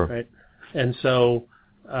 Sure. Right? And so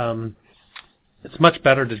it's much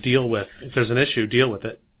better to deal with, if there's an issue, deal with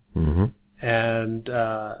it. And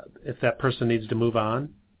if that person needs to move on,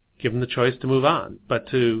 give them the choice to move on. But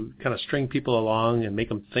to kind of string people along and make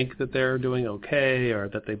them think that they're doing okay or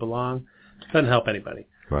that they belong doesn't help anybody.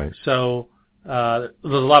 Right. So there's a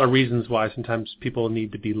lot of reasons why sometimes people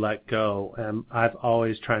need to be let go. And I've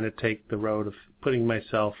always tried to take the road of putting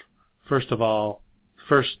myself, first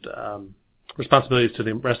responsibilities to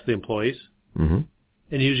the rest of the employees. And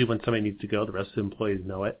usually when somebody needs to go, the rest of the employees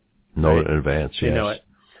know it. Know it in advance, They know it.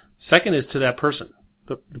 Second is to that person,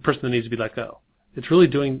 the person that needs to be let go. It's really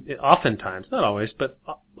doing, oftentimes, not always, but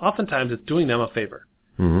oftentimes it's doing them a favor.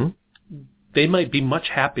 They might be much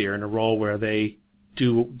happier in a role where they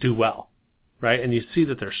do well, right? And you see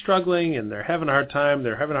that they're struggling and they're having a hard time.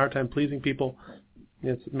 They're having a hard time pleasing people.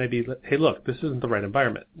 It's maybe, hey, look, this isn't the right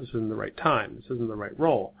environment. This isn't the right time. This isn't the right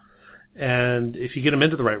role. And if you get them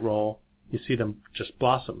into the right role, you see them just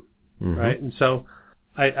blossom, right? And so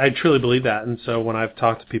I truly believe that. And so when I've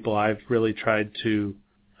talked to people, I've really tried to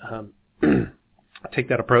take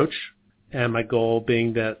that approach. And my goal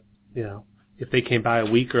being that, if they came by a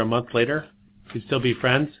week or a month later, we'd still be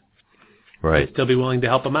friends. Right. I'd still be willing to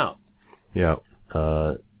help them out. Yeah.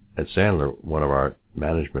 At Sandler, one of our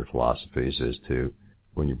management philosophies is to,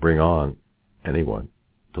 when you bring on anyone,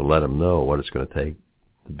 to let them know what it's going to take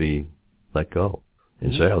to be let go.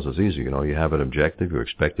 In sales, it's easy. You have an objective. We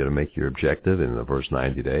expect you to make your objective in the first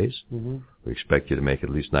 90 days. We expect you to make at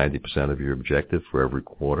least 90% of your objective for every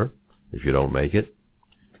quarter. If you don't make it,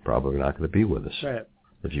 you're probably not going to be with us. Right.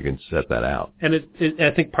 If you can set that out. And I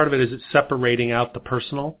think part of it is it's separating out the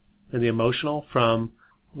personal and the emotional from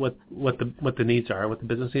what the needs are, what the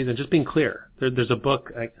business needs, and just being clear. There's a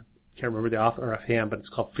book, I can't remember the author offhand, but it's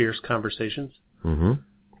called Fierce Conversations.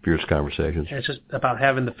 Fierce Conversations. And it's just about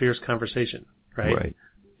having the fierce conversation, right?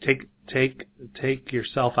 Take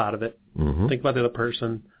yourself out of it. Think about the other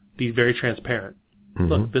person. Be very transparent.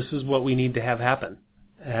 Look, this is what we need to have happen.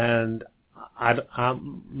 And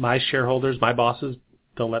my shareholders, my bosses,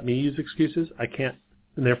 don't let me use excuses. I can't,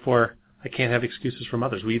 and therefore I can't have excuses from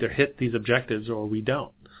others. We either hit these objectives or we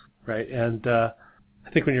don't, right? And I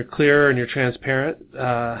think when you're clear and you're transparent,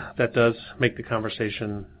 that does make the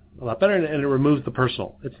conversation a lot better, and it removes the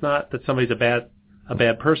personal. It's not that somebody's a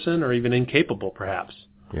bad person or even incapable, perhaps.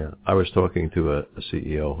 Yeah, I was talking to a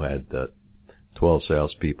CEO who had 12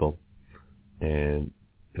 salespeople, and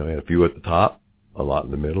he had a few at the top, a lot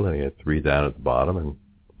in the middle, and he had 3 down at the bottom. And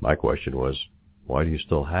my question was, why do you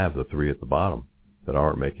still have the 3 at the bottom that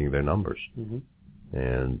aren't making their numbers?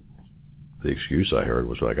 And the excuse I heard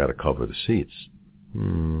was, well, I got to cover the seats.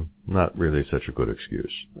 Not really such a good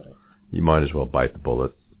excuse. Right. You might as well bite the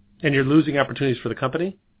bullet. And you're losing opportunities for the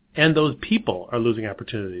company, and those people are losing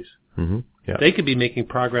opportunities. Yeah. They could be making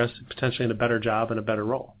progress potentially in a better job and a better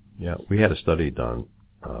role. Yeah, we had a study done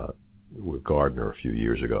with Gardner a few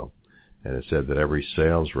years ago, and it said that every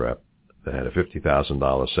sales rep that had a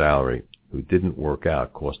 $50,000 salary who didn't work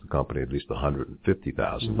out cost the company at least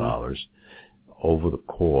 $150,000 over the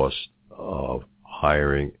cost of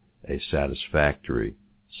hiring a satisfactory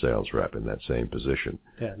sales rep in that same position.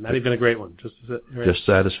 Yeah, not even a great one. Just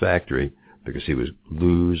satisfactory, because he would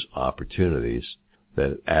lose opportunities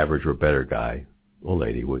that an average or better guy or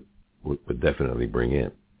lady would definitely bring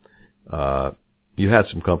in. You had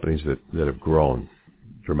some companies that have grown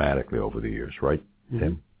dramatically over the years, right,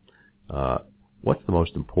 Tim? What's the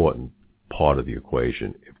most important part of the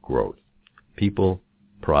equation of growth? People,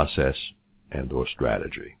 process, and or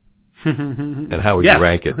strategy. And how would you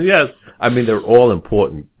rank it? Yes. I mean, they're all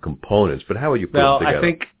important components, but how would you put them together? I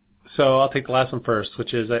think, so I'll take the last one first,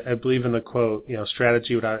 which is I believe in the quote,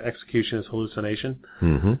 strategy without execution is hallucination.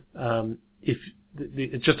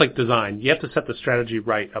 It's just like design. You have to set the strategy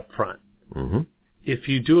right up front. If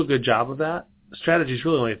you do a good job of that, strategy is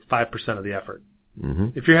really only 5% of the effort.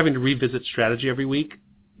 If you're having to revisit strategy every week,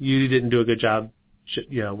 you didn't do a good job,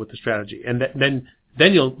 with the strategy, and then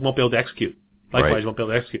you won't be able to execute. Likewise, you won't be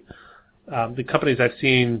able to execute. The companies I've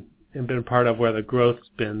seen and been part of where the growth's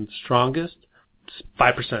been strongest,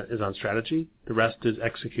 5% is on strategy. The rest is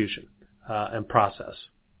execution and process.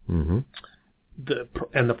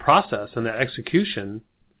 The process and the execution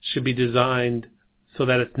should be designed so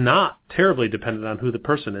that it's not terribly dependent on who the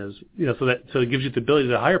person is. So it gives you the ability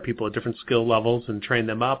to hire people at different skill levels and train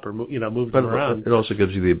them up or move them around. It also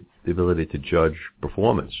gives you the ability to judge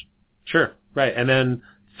performance. Sure, right, and then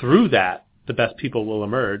through that, the best people will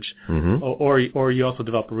emerge. Or you also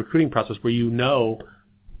develop a recruiting process where you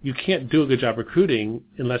can't do a good job recruiting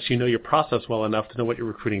unless you know your process well enough to know what you're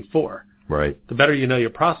recruiting for. Right. The better you know your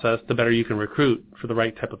process, the better you can recruit for the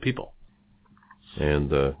right type of people.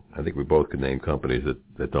 And I think we both could name companies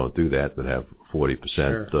that don't do that have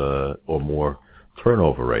 40% or more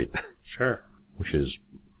turnover rate. Sure. Which is,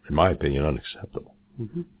 in my opinion, unacceptable.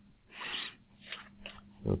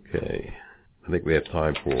 Okay. I think we have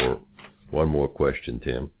time for one more question,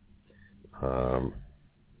 Tim.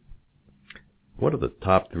 What are the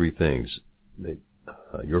top 3 things that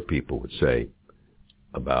your people would say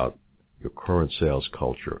about your current sales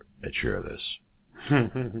culture at Share This?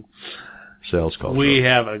 Sales culture. We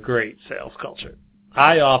have a great sales culture.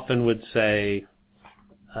 I often would say,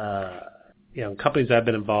 companies I've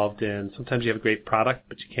been involved in, sometimes you have a great product,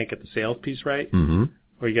 but you can't get the sales piece right.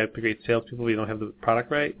 Or you got the great salespeople, but you don't have the product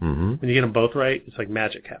right. When you get them both right, it's like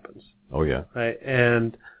magic happens. Oh, yeah. Right?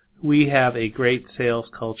 And we have a great sales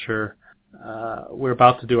culture. We're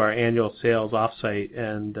about to do our annual sales offsite,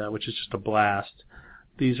 and which is just a blast.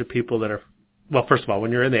 These are people that are, well, first of all,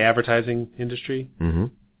 when you're in the advertising industry,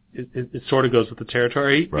 it sort of goes with the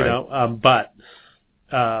territory, but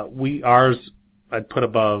ours I'd put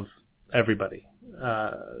above everybody.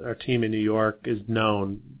 Our team in New York is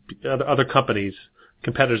known. Other companies,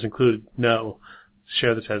 competitors included,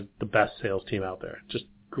 Share This has the best sales team out there. Just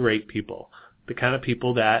great people. The kind of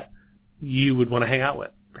people that you would want to hang out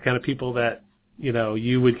with. The kind of people that,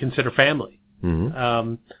 you would consider family.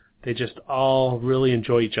 They just all really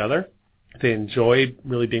enjoy each other. They enjoy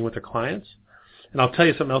really being with their clients. And I'll tell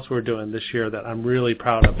you something else we're doing this year that I'm really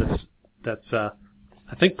proud of that's I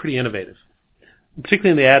think, pretty innovative,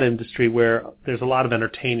 particularly in the ad industry where there's a lot of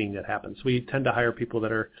entertaining that happens. We tend to hire people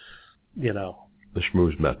that are, the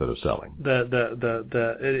schmooze method of selling.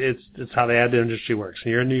 It's how the ad industry works.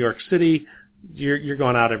 And you're in New York City, you're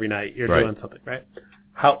going out every night, you're doing something, right?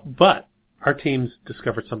 But our teams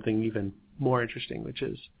discovered something even more interesting, which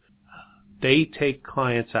is they take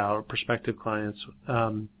clients out, or prospective clients,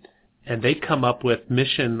 and they come up with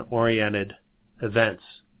mission-oriented events.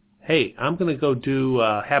 Hey, I'm going to go do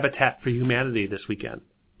Habitat for Humanity this weekend.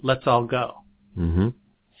 Let's all go. And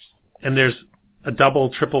there's a double,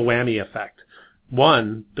 triple whammy effect.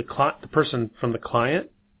 One, the person from the client,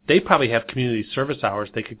 they probably have community service hours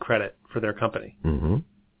they could credit for their company.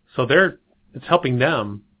 So it's helping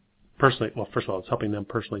them personally. Well, first of all, it's helping them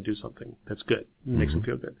personally do something that's good. It makes them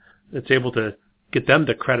feel good. It's able to get them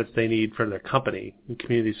the credits they need for their company and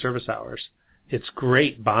community service hours. It's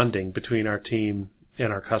great bonding between our team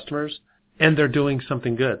and our customers, and they're doing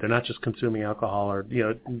something good. They're not just consuming alcohol or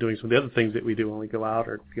doing some of the other things that we do when we go out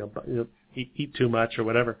or eat too much or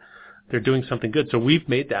whatever. They're doing something good. So we've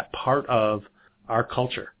made that part of our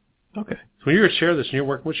culture. Okay. So when you're at Share This and you're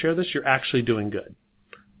working with Share This, you're actually doing good,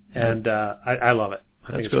 and I love it.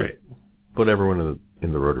 I think it's great. Put everyone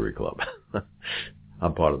in the Rotary Club.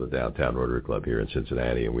 I'm part of the Downtown Rotary Club here in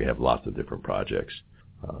Cincinnati, and we have lots of different projects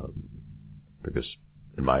because,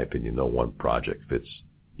 in my opinion, no one project fits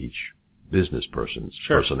each business person's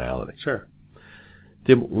personality. Sure.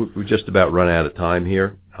 Tim, we just about run out of time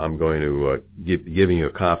here. I'm going to giving you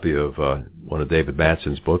a copy of one of David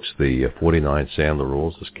Matson's books, the 49 Sandler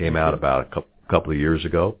Rules. This came out about a couple of years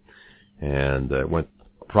ago, and went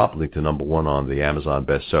promptly to number 1 on the Amazon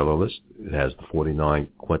bestseller list. It has the 49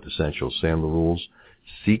 quintessential Sandler Rules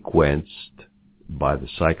sequenced by the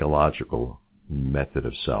psychological method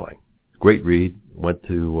of selling. Great read. Went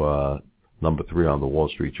to number 3 on the Wall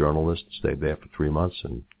Street Journal list. Stayed there for 3 months,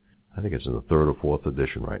 and I think it's in the 3rd or 4th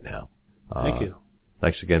edition right now. Thank you.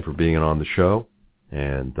 Thanks again for being on the show,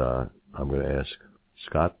 and I'm going to ask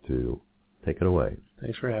Scott to take it away.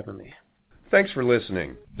 Thanks for having me. Thanks for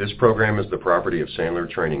listening. This program is the property of Sandler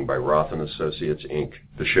Training by Roth & Associates, Inc.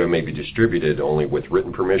 The show may be distributed only with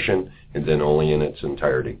written permission and then only in its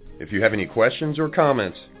entirety. If you have any questions or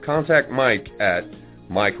comments, contact Mike at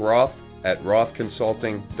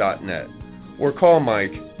mikeroth@rothconsulting.net or call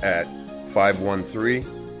Mike at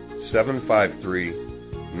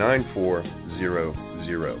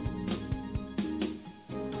 513-753-9400.